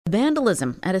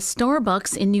Vandalism at a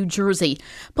Starbucks in New Jersey.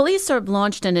 Police have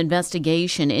launched an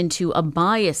investigation into a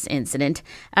bias incident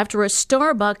after a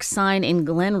Starbucks sign in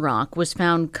Glen Rock was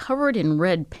found covered in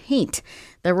red paint.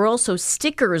 There were also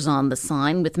stickers on the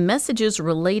sign with messages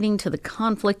relating to the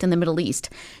conflict in the Middle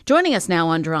East. Joining us now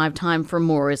on Drive Time for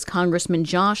more is Congressman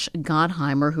Josh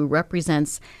Gottheimer, who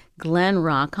represents Glen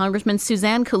Rock. Congressman,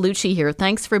 Suzanne Colucci here.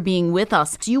 Thanks for being with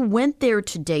us. You went there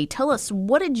today. Tell us,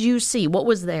 what did you see? What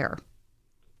was there?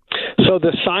 So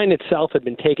the sign itself had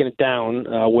been taken down,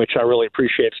 which I really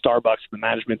appreciate Starbucks, the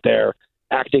management there,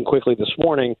 acting quickly this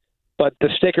morning. But the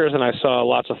stickers, and I saw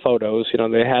lots of photos,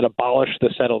 they had abolished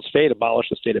the settled state, abolished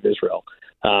the state of Israel,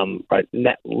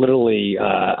 literally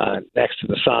next to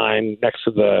the sign, next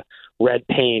to the red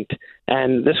paint.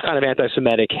 And this kind of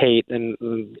anti-Semitic hate, and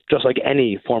just like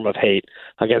any form of hate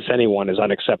against anyone, is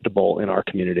unacceptable in our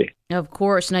community. Of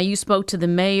course. Now, you spoke to the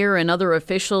mayor and other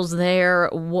officials there.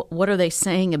 What are they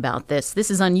saying about this? This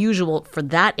is unusual for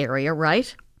that area,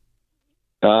 right?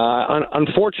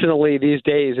 Unfortunately, these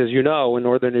days, as you know, in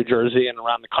northern New Jersey and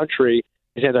around the country,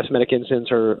 these anti-Semitic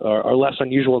incidents are less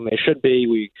unusual than they should be.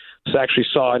 We actually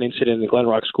saw an incident in the Glen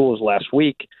Rock schools last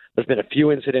week. There's been a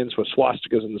few incidents with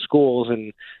swastikas in the schools,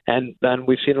 and then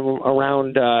we've seen them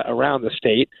around the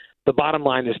state. The bottom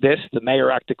line is this: the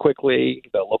mayor acted quickly,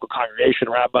 the local congregation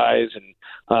rabbis and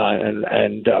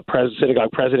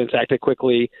synagogue presidents acted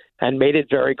quickly and made it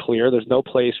very clear there's no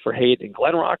place for hate in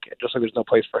Glen Rock, just like there's no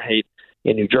place for hate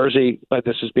in New Jersey. But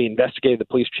this is being investigated. The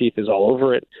police chief is all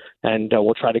over it, and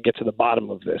we'll try to get to the bottom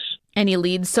of this. Any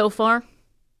leads so far?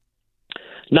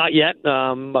 Not yet.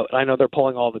 But I know they're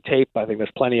pulling all the tape. I think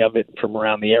there's plenty of it from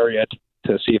around the area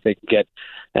to see if they can get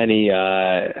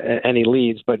any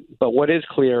leads. But what is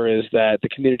clear is that the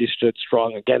community stood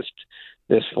strong against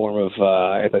this form of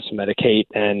anti-Semitic hate.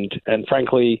 And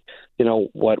frankly,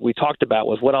 what we talked about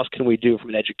was what else can we do from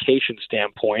an education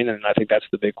standpoint? And I think that's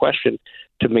the big question,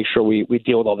 to make sure we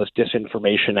deal with all this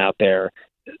disinformation out there,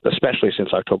 especially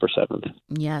since October 7th.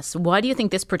 Yes. Why do you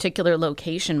think this particular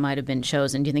location might have been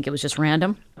chosen? Do you think it was just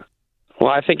random? Well,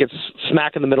 I think it's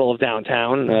smack in the middle of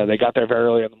downtown. They got there very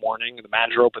early in the morning. The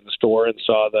manager opened the store and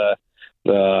saw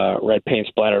the red paint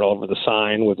splattered all over the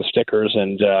sign with the stickers.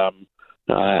 And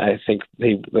I think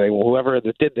whoever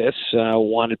that did this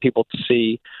wanted people to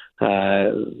see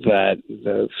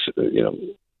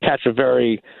catch a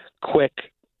very quick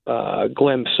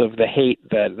glimpse of the hate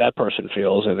that person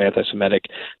feels and the anti-Semitic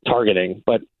targeting.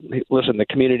 But listen, the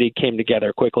community came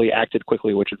together quickly, acted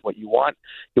quickly, which is what you want.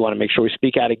 You want to make sure we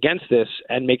speak out against this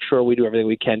and make sure we do everything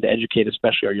we can to educate,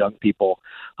 especially our young people,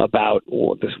 about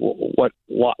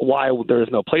why there is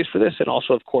no place for this, and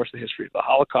also, of course, the history of the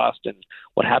Holocaust and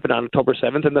what happened on October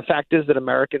 7th. And the fact is that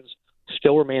Americans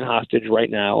still remain hostage right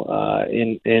now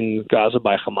in Gaza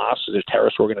by Hamas, a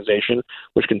terrorist organization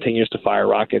which continues to fire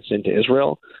rockets into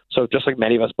Israel. So just like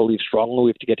many of us believe strongly we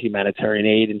have to get humanitarian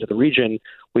aid into the region,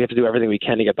 we have to do everything we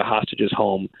can to get the hostages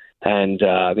home and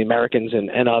the Americans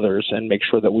and others, and make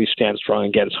sure that we stand strong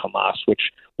against Hamas, which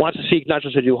wants to seek not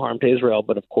just to do harm to Israel,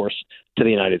 but of course to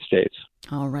the United States.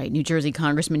 All right. New Jersey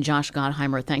Congressman Josh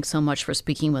Gottheimer, thanks so much for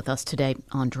speaking with us today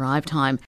on Drive Time.